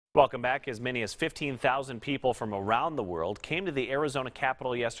Welcome back. As many as 15,000 people from around the world came to the Arizona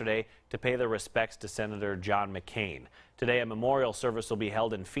Capitol yesterday to pay their respects to Senator John McCain. Today, a memorial service will be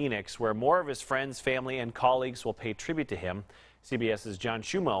held in Phoenix, where more of his friends, family, and colleagues will pay tribute to him. CBS's John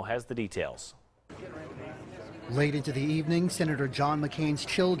Schumo has the details. Late into the evening, Senator John McCain's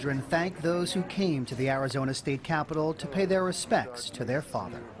children thanked those who came to the Arizona State Capitol to pay their respects to their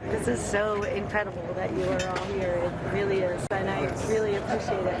father. This is so incredible that you are all here. It really is, and I really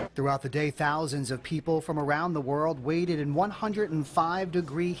appreciate it. Throughout the day, thousands of people from around the world waited in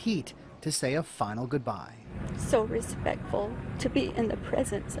 105-degree heat to say a final goodbye. So respectful. To be in the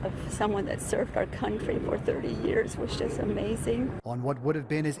presence of someone that served our country for 30 years was just amazing. On what would have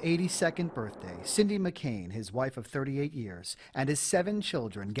been his 82nd birthday, Cindy McCain, his wife of 38 years, and his 7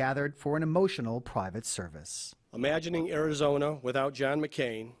 children gathered for an emotional private service. Imagining Arizona without John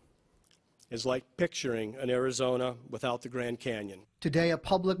McCain is like picturing an Arizona without the Grand Canyon. Today, a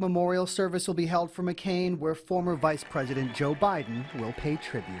public memorial service will be held for McCain, where former Vice President Joe Biden will pay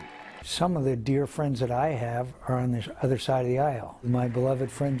tribute. Some of the dear friends that I have are on the other side of the aisle. My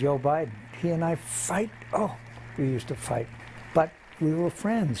beloved friend Joe Biden, he and I fight. Oh, we used to fight. But we were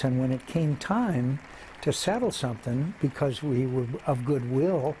friends, and when it came time to settle something, because we were of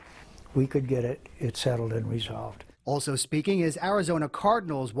goodwill, we could get it settled and resolved. Also speaking is Arizona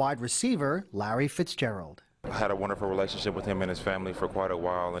Cardinals wide receiver Larry Fitzgerald. I had a wonderful relationship with him and his family for quite a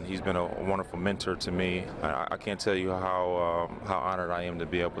while, and he's been a wonderful mentor to me. I can't tell you how honored I am to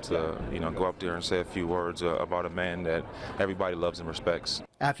be able to, go up there and say a few words about a man that everybody loves and respects.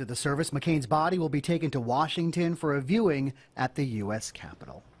 After the service, McCain's body will be taken to Washington for a viewing at the U.S.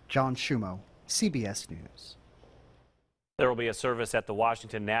 Capitol. John Schumo, CBS News. There will be a service at the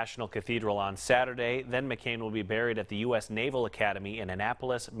Washington National Cathedral on Saturday. Then McCain will be buried at the U.S. Naval Academy in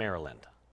Annapolis, Maryland.